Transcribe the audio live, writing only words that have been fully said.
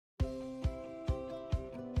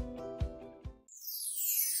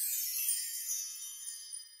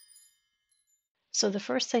So the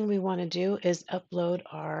first thing we want to do is upload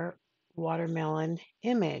our watermelon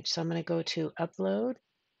image. So I'm going to go to upload,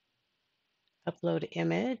 upload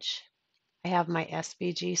image. I have my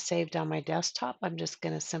SVG saved on my desktop. I'm just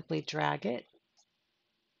going to simply drag it,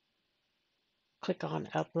 click on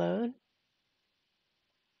upload,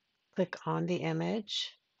 click on the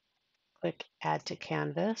image, click add to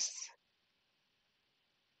canvas.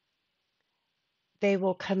 They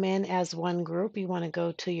will come in as one group. You want to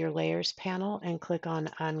go to your layers panel and click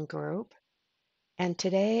on ungroup. And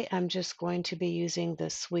today I'm just going to be using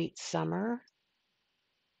the Sweet Summer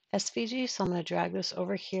SVG. So I'm going to drag this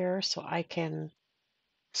over here so I can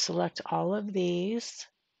select all of these,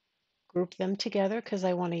 group them together because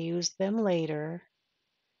I want to use them later,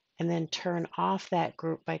 and then turn off that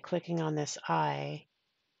group by clicking on this eye.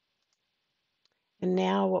 And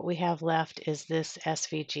now what we have left is this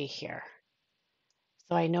SVG here.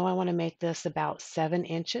 So I know I want to make this about 7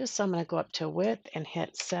 inches. So I'm going to go up to width and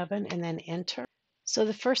hit 7 and then enter. So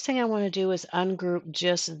the first thing I want to do is ungroup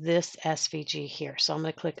just this SVG here. So I'm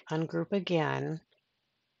going to click ungroup again.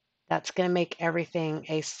 That's going to make everything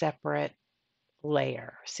a separate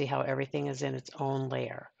layer. See how everything is in its own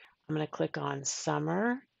layer. I'm going to click on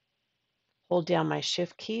summer, hold down my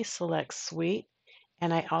shift key, select sweet,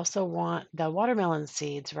 and I also want the watermelon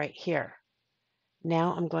seeds right here.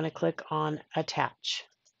 Now I'm going to click on attach.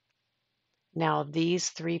 Now these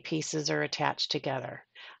 3 pieces are attached together.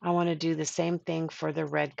 I want to do the same thing for the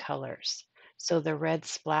red colors. So the red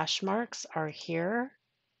splash marks are here.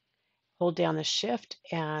 Hold down the shift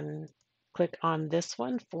and click on this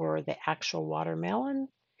one for the actual watermelon,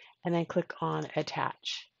 and then click on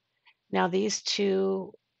attach. Now these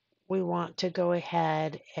 2, we want to go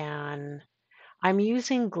ahead and I'm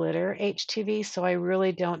using Glitter HTV, so I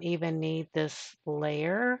really don't even need this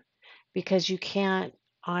layer because you can't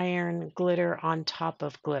iron glitter on top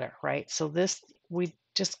of glitter, right? So this we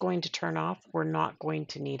just going to turn off. We're not going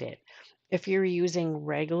to need it. If you're using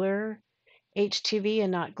regular HTV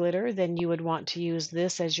and not glitter, then you would want to use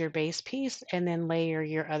this as your base piece and then layer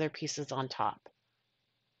your other pieces on top.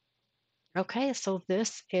 Okay, so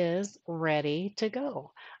this is ready to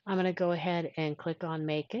go. I'm going to go ahead and click on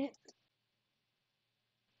Make It.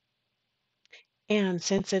 And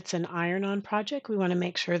since it's an iron-on project, we want to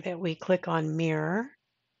make sure that we click on Mirror.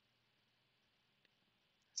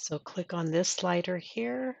 So click on this slider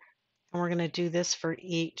here, and we're going to do this for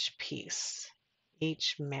each piece,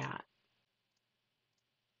 each mat.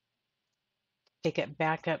 Take it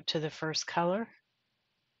back up to the first color,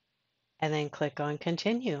 and then click on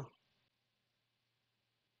Continue.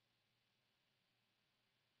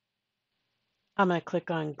 I'm going to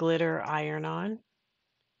click on Glitter Iron-On,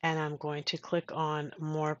 and I'm going to click on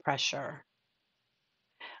More Pressure.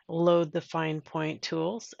 Load the fine point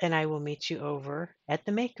tools, and I will meet you over at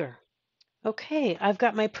the maker. Okay, I've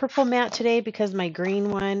got my purple mat today because my green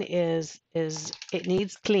one it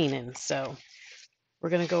needs cleaning. So we're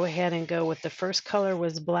going to go ahead and go with the first color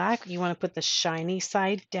was black. You want to put the shiny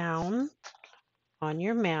side down on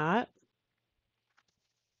your mat.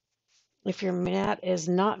 If your mat is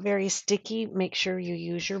not very sticky, make sure you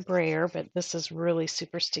use your brayer, but this is really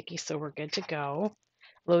super sticky, so we're good to go.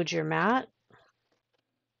 Load your mat.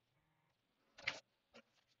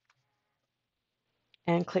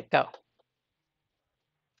 And click go.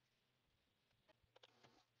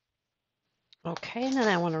 Okay, and then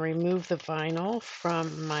I want to remove the vinyl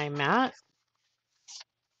from my mat.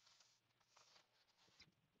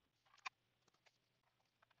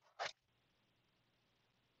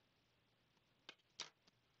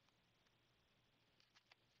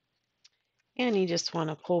 And you just want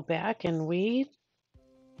to pull back and weed.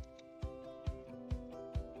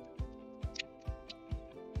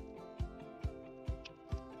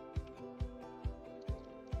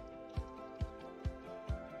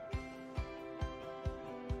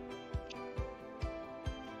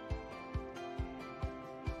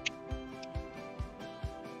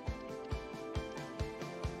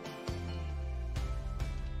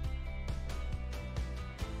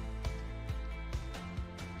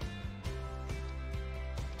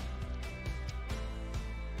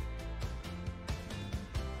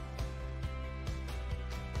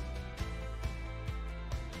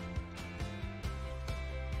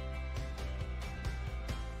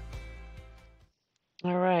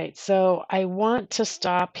 All right, so I want to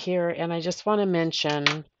stop here and I just want to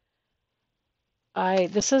mention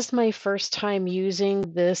this is my first time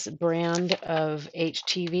using this brand of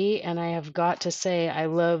HTV, and I have got to say I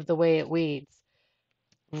love the way it weeds.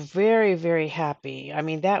 Very, very happy. I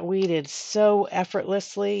mean, that weeded so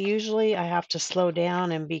effortlessly. Usually I have to slow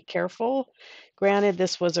down and be careful Granted,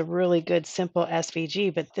 this was a really good simple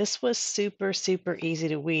SVG, but this was super, super easy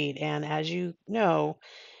to weed. And as you know,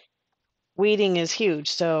 weeding is huge.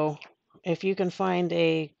 So if you can find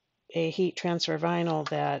a heat transfer vinyl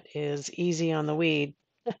that is easy on the weed,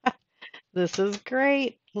 this is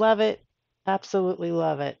great. Love it. Absolutely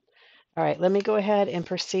love it. All right, let me go ahead and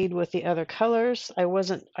proceed with the other colors.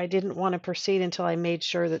 I didn't want to proceed until I made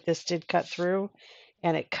sure that this did cut through,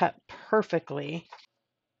 and it cut perfectly.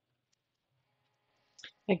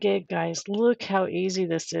 Again, guys, look how easy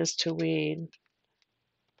this is to weed.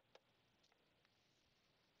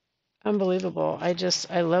 Unbelievable.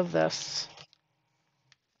 I love this.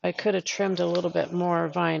 I could have trimmed a little bit more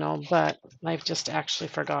vinyl, but I just actually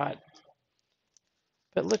forgot.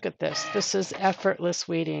 But look at this. This is effortless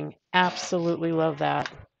weeding. Absolutely love that.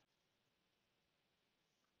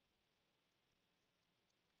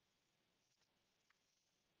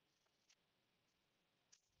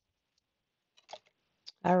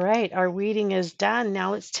 All right, our weeding is done.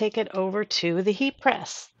 Now let's take it over to the heat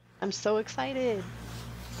press. I'm so excited.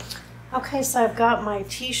 Okay, so I've got my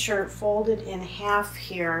t-shirt folded in half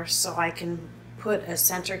here so I can put a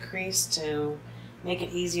center crease to make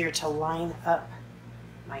it easier to line up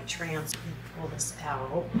my trans. Let me pull this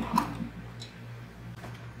out.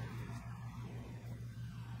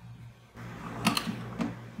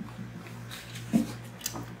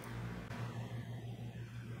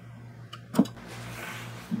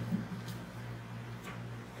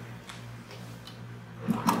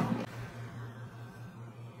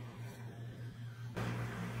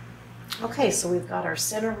 Okay, so we've got our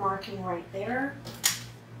center marking right there.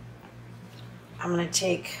 I'm going to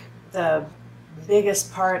take the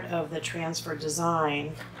biggest part of the transfer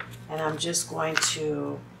design and I'm just going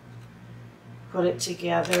to put it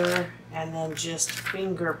together and then just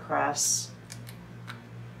finger press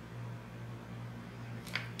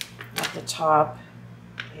at the top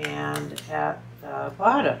and at the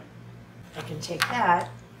bottom. I can take that,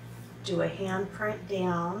 do a hand print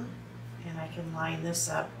down, and I can line this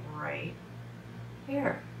up right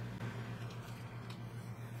here.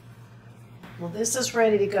 Well, this is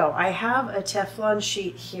ready to go. I have a Teflon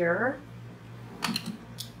sheet here.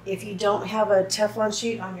 If you don't have a Teflon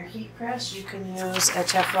sheet on your heat press, you can use a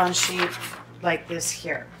Teflon sheet like this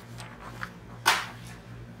here.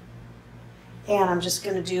 And I'm just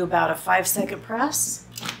going to do about a 5-second press.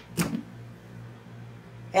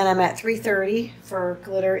 And I'm at 330 for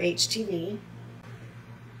Glitter HTV.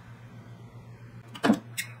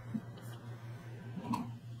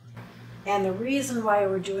 And the reason why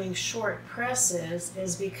we're doing short presses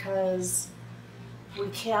is because we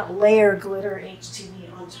can't layer Glitter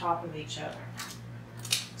HTV on top of each other.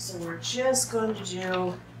 So we're just going to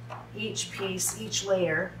do each piece, each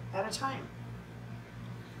layer at a time.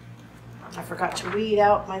 I forgot to weed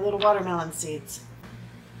out my little watermelon seeds.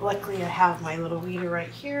 Luckily I have my little weeder right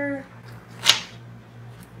here.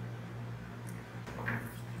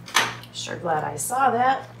 Sure glad I saw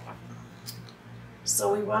that.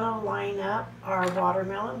 So we want to line up our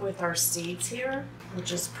watermelon with our seeds here,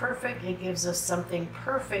 which is perfect. It gives us something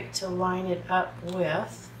perfect to line it up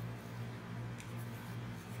with.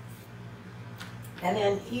 And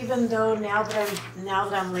then even though now that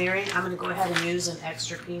I'm layering, I'm going to go ahead and use an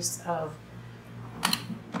extra piece of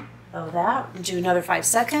that and do another 5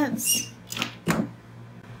 seconds.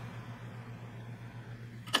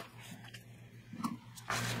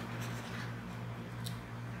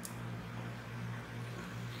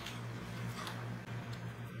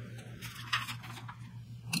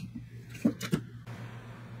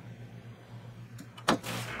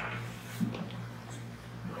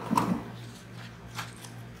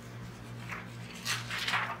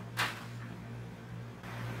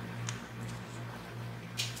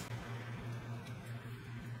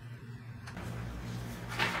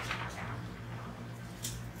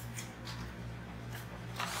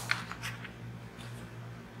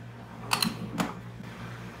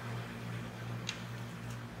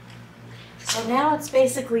 So now it's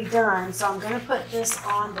basically done. So I'm going to put this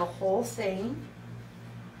on the whole thing.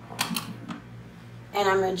 And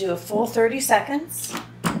I'm going to do a full 30 seconds.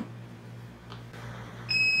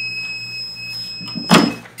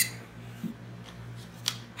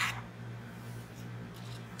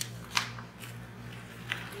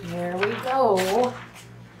 There we go.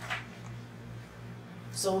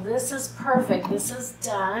 So this is perfect. This is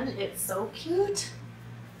done. It's so cute.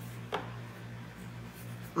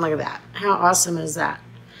 Look at that. How awesome is that?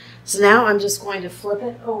 So now I'm just going to flip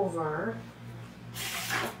it over.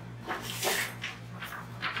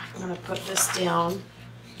 I'm going to put this down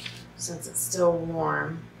since it's still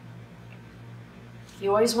warm.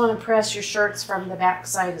 You always want to press your shirts from the back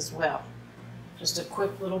side as well. Just a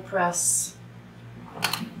quick little press.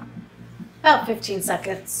 About 15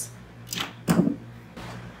 seconds.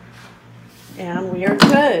 And we are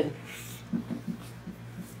good.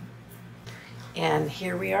 And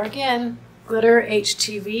here we are again. Glitter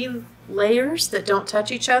HTV layers that don't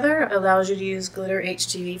touch each other allows you to use Glitter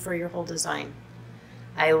HTV for your whole design.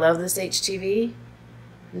 I love this HTV.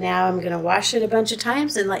 Now I'm going to wash it a bunch of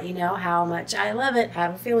times and let you know how much I love it. I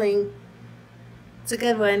have a feeling it's a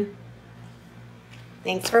good one.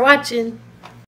 Thanks for watching.